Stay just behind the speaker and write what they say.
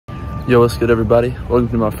Yo, what's good everybody? Welcome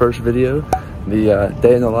to my first video, the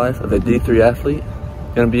day in the life of a D3 athlete.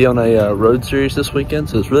 Gonna be on a road series this weekend,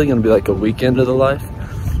 so it's really gonna be like a weekend of the life.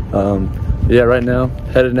 Yeah, right now,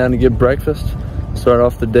 headed down to get breakfast, start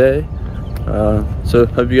off the day. So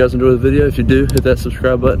hope you guys enjoy the video. If you do, hit that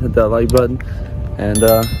subscribe button, hit that like button, and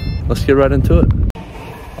let's get right into it.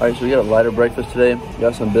 All right, so we got a lighter breakfast today. We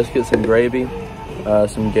got some biscuits and gravy,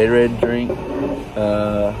 some Gatorade drink.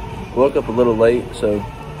 Woke up a little late, so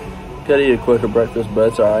gotta eat a quicker breakfast, but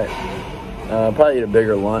it's all right. Probably eat a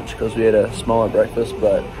bigger lunch because we had a smaller breakfast,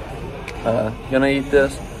 but gonna eat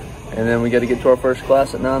this, and then we got to get to our first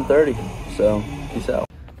class at 9:30. So peace out.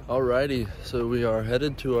 Alrighty, so we are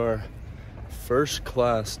headed to our first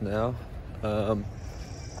class now.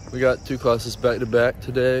 We got two classes back to back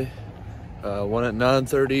today. One at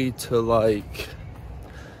 9:30 to like,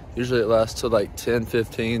 usually it lasts till like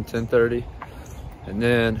 10:15, 10:30, and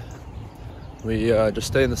then we just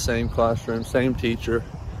stay in the same classroom, same teacher,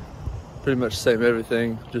 pretty much same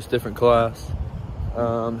everything, just different class.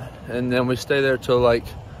 And then we stay there till like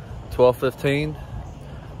 12:15.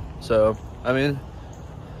 So, I mean,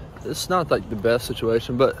 it's not like the best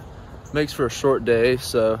situation, but makes for a short day,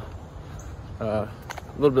 so a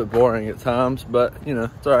little bit boring at times, but you know,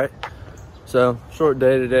 it's all right. So, short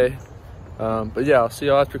day today. But yeah, I'll see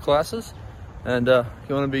y'all after classes. And if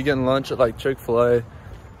you want to be getting lunch at like Chick-fil-A,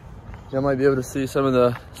 you might be able to see some of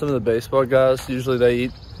the baseball guys. Usually they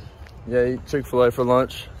eat Chick-fil-A for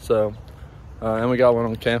lunch. So, and we got one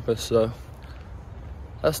on campus, so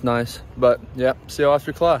that's nice. But yeah, see y'all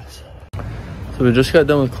after class. So we just got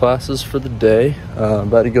done with classes for the day.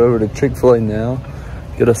 About to go over to Chick-fil-A now,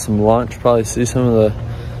 get us some lunch. Probably see some of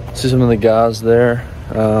the guys there.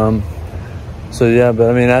 So yeah, but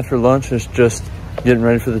I mean, after lunch it's just getting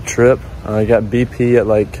ready for the trip. I got BP at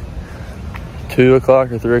like 2 o'clock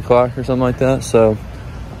or 3 o'clock or something like that. So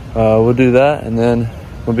we'll do that, and then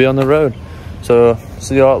we'll be on the road. So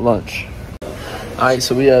see y'all at lunch. All right,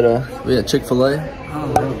 so we had Chick-fil-A.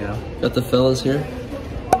 Oh, there we go. Got the fellas here.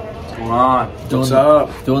 What's going on? What's up?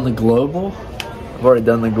 Doing the global. I've already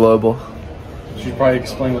done the global. You should probably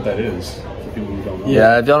explain what that is for people who don't know.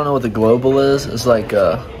 Yeah, if y'all don't know what the global is, it's like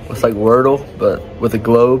Wordle, but with a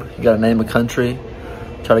globe. You gotta name a country,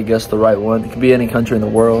 try to guess the right one. It could be any country in the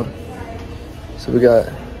world. So we got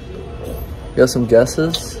some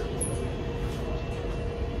guesses.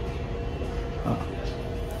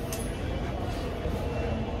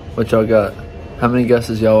 What y'all got? How many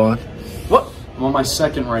guesses y'all on? What? I'm on my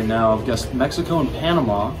second right now. I've guessed Mexico and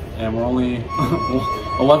Panama, and we're only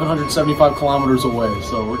 1,175 kilometers away,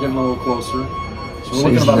 so we're getting a little closer. So we're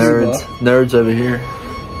looking about nerds over here.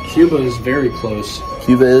 Cuba is very close.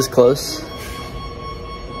 Cuba is close.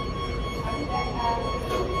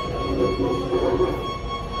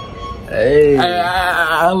 Hey.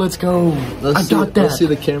 Let's go. I got that. Let's see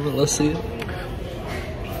the camera. Let's see it.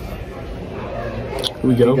 Here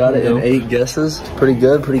we go. We got it in 8 guesses. Pretty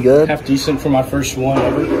good, pretty good. Half decent for my first one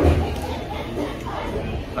ever.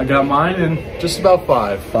 I got mine in just about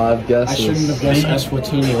 5. 5 guesses. I shouldn't have guessed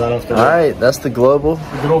Eswatini right off the All right, that's the global.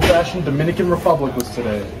 The good old-fashioned Dominican Republic was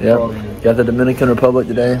today. Yep, got the Dominican Republic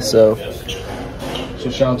today, so. So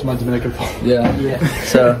shout out to my Dominican Republic. Yeah.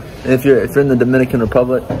 So if you're in the Dominican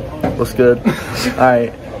Republic, what's good? All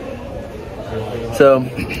right. So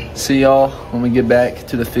see y'all when we get back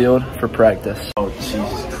to the field for practice. Oh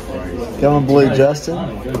Jesus Christ! Come on, boy, Justin.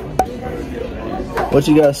 What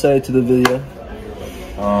you gotta say to the video?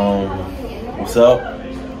 What's up?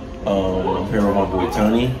 I'm here with my boy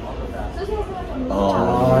Tony.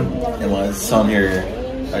 And my son here,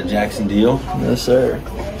 Jackson Deal. Yes, sir.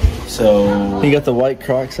 So you got the white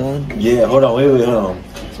Crocs on? Yeah, hold on, wait, hold on.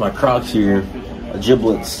 It's my Crocs here,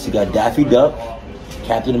 giblets. You got Daffy Duck,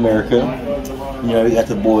 Captain America. You know, we got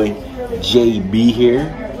the boy JB here,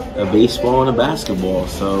 a baseball and a basketball.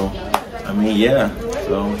 So, I mean, yeah.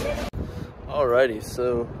 So. Alrighty,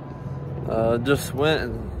 so just went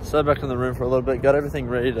and sat back in the room for a little bit. Got everything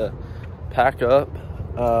ready to pack up.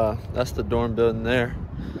 That's the dorm building there.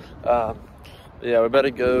 Yeah, we better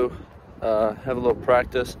go have a little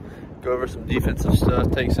practice, go over some defensive stuff,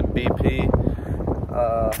 take some BP,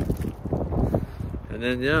 and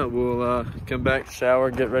then yeah, we'll come back, shower,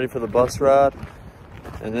 get ready for the bus ride,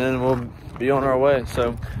 and then we'll be on our way.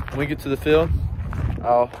 So when we get to the field,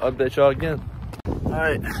 I'll update y'all again. All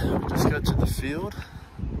right, we just got to the field.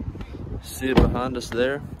 See it behind us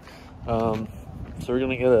there. So we're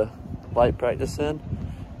gonna get a light practice in,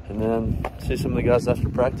 and then see some of the guys after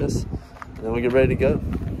practice, and then we get ready to go.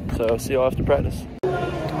 So see y'all after practice.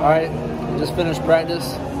 All right, just finished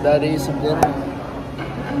practice. About to eat some dinner.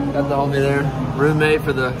 Got the homie there, roommate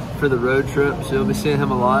for the road trip, so you'll be seeing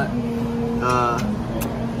him a lot.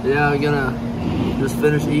 Yeah, I'm gonna just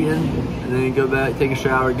finish eating and then go back, take a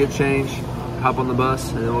shower, get changed, hop on the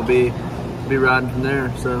bus, and then we'll be riding from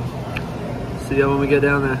there. So see y'all when we get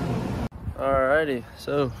down there. Alrighty,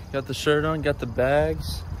 so got the shirt on, got the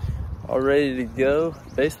bags, all ready to go.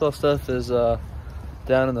 Baseball stuff is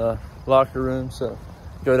down in the locker room, so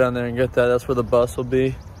go down there and get that. That's where the bus will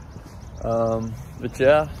be. But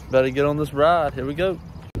yeah, better get on this ride. Here we go.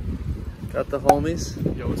 Got the homies.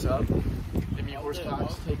 Yo, what's up? Horse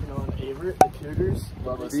Fox taking on Averett, the Cougars.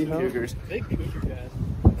 Love us, the Cougars. Big Cougar guys.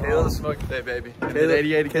 Caleb, Smoke today, baby.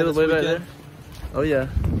 Caleb way back there. Oh yeah.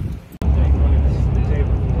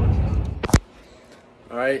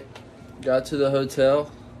 All right, got to the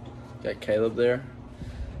hotel. Got Caleb there.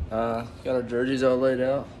 Got our jerseys all laid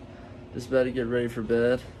out. Just about to get ready for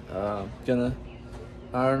bed. Gonna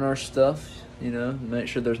iron our stuff, you know, make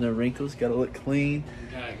sure there's no wrinkles. Gotta look clean.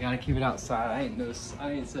 Yeah, gotta keep it outside. I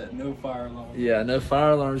ain't set no fire alarm. Yeah, no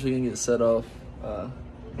fire alarms are gonna get set off. Got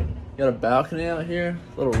a balcony out here,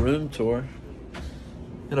 little room tour.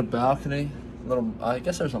 Got a balcony, I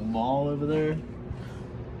guess there's a mall over there.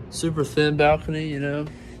 Super thin balcony, you know.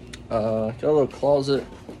 Got a little closet,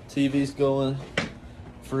 TV's going,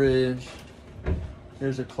 fridge.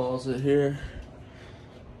 Here's a closet here.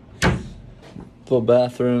 Little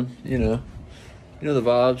bathroom, you know the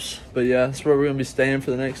vibes. But yeah, that's where we're gonna be staying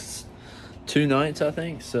for the next 2 nights, I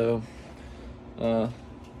think. So gave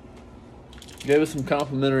us some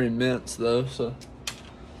complimentary mints though, so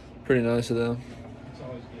pretty nice of them. It's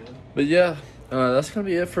always good. But yeah, that's gonna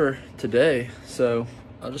be it for today. So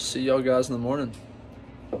I'll just see y'all guys in the morning.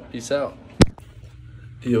 Peace out.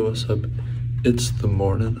 Yo, what's up? It's the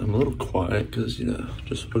morning. I'm a little quiet because, you know,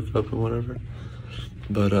 just woke up and whatever.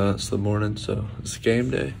 But it's the morning, so it's game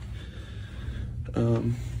day.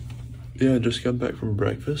 Yeah, I just got back from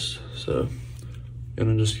breakfast, so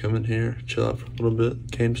gonna just come in here, chill out for a little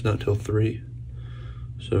bit. Game's not till 3,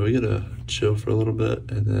 so we gotta chill for a little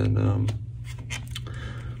bit, and then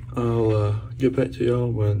I'll get back to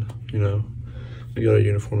y'all when, you know, we got our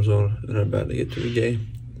uniforms on and are about to get to the game.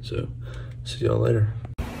 So see y'all later.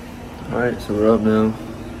 All right, so we're up now,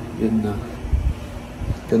 getting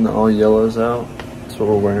the all yellows out. That's what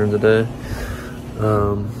we're wearing today.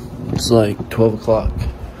 It's like 12 o'clock.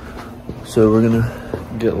 So we're gonna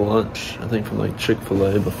get lunch, I think from like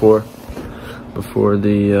Chick-fil-A before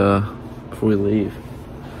we leave.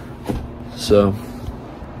 So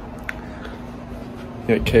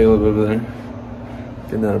got Caleb over there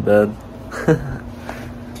getting out of bed.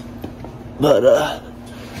 But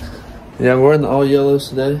yeah, we're wearing the all yellows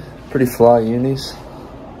today. Pretty fly unis.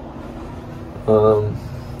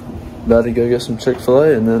 About to go get some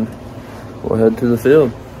Chick-fil-A and then we'll head to the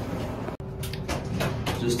field.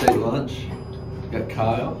 Just ate lunch. Got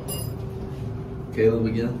Kyle, Caleb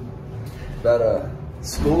again. But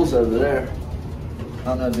school's over there. I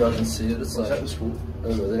don't know if y'all can see it. It's like at the school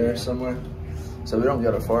over there somewhere. So we don't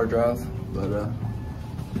got a far drive, but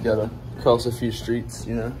we gotta cross a few streets,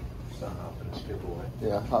 you know. Hop and skip away.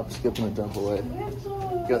 Yeah, hop, skip, and jump away.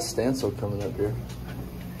 We got Stancil coming up here.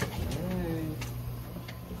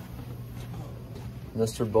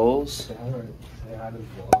 Mr. Bowles. Say hi to the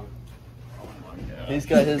vlog. Oh my god. He's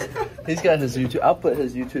got his YouTube. I'll put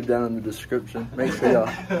his YouTube down in the description. Make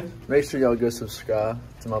sure y'all go subscribe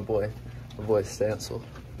to my boy Stancil.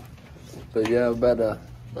 But yeah, we're about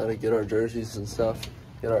to get our jerseys and stuff,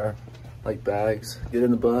 get our like bags, get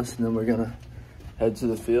in the bus, and then we're gonna head to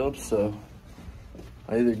the field. So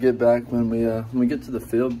I either get back when we get to the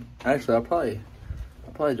field. Actually, I'll probably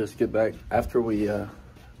just get back after we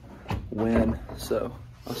win. So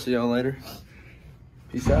I'll see y'all later.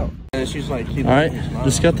 Peace out. And she's like, all right,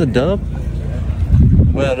 just got the dub.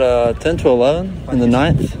 We're at 10 to 11 in the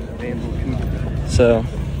 9th. So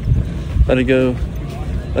better go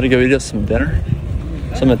eat us some dinner,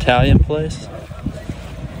 some Italian place.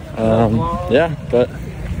 Yeah, but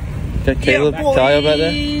got Caleb, Talia back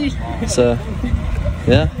there. So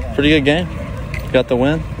yeah, pretty good game. Got the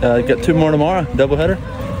win. Got 2 more tomorrow, doubleheader.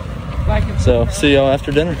 So see y'all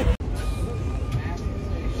after dinner.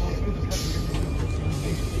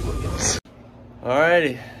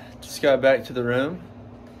 Alrighty, just got back to the room.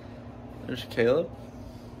 There's Caleb.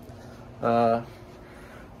 About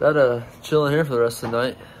to chill in here for the rest of the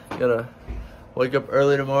night. Gotta wake up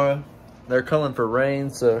early tomorrow. They're calling for rain,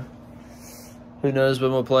 so who knows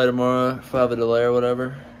when we'll play tomorrow, if I have a delay or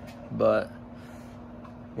whatever. But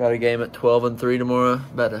got a game at 12 and 3 tomorrow.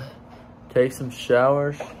 About to take some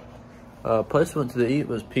showers. Place we went to eat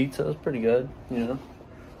was pizza. It was pretty good, you know.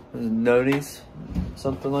 It was Noni's,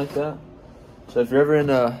 something like that. So if you're ever in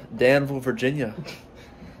Danville, Virginia,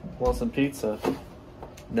 want some pizza,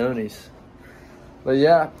 Noni's. But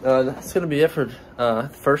yeah, that's gonna be it for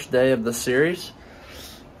first day of the series.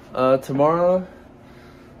 Tomorrow,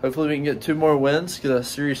 hopefully we can get 2 more wins, get a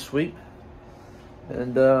series sweep,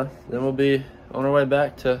 and then we'll be on our way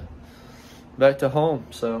back to home.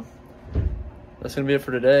 So that's gonna be it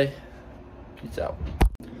for today. Peace out.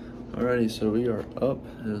 Alrighty, so we are up.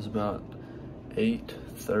 It is about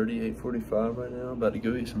 8:30, 8:45 right now. About to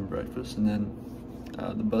go eat some breakfast, and then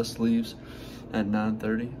the bus leaves at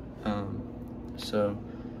 9:30. So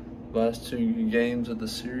last 2 games of the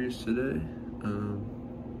series today.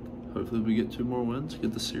 Hopefully we get 2 more wins,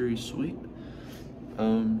 get the series sweep.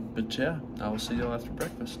 But yeah, I will see y'all after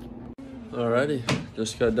breakfast. Alrighty,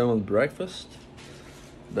 just got done with breakfast.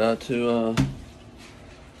 About to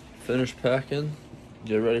finish packing,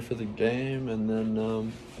 get ready for the game, and then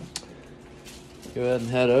go ahead and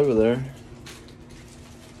head over there.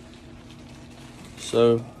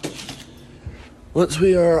 So once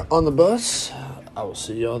we are on the bus, I will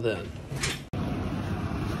see y'all then.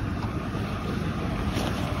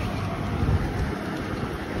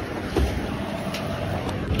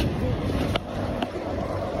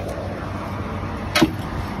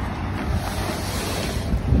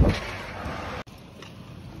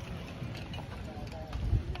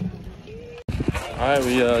 Alright,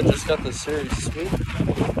 we just got the series sweep,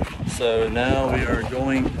 so now we are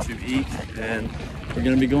going to eat and we're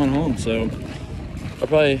going to be going home. So I'll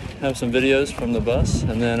probably have some videos from the bus,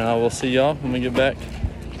 and then I will see y'all when we get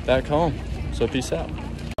back home. So peace out.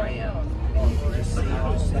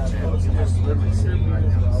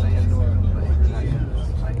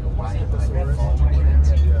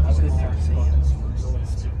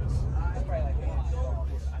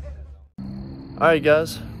 Alright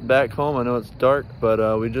guys, back home. I know it's dark,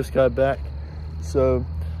 but we just got back. So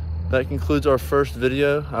that concludes our first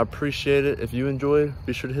video. I appreciate it. If you enjoyed,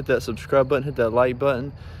 be sure to hit that subscribe button, hit that like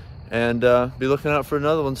button, and be looking out for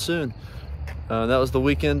another one soon. That was the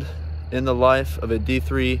weekend in the life of a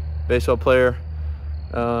D3 baseball player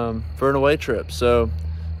for an away trip. So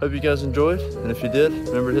hope you guys enjoyed, and if you did,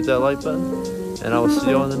 remember to hit that like button, and I will see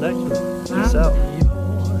you on the next one. Peace out.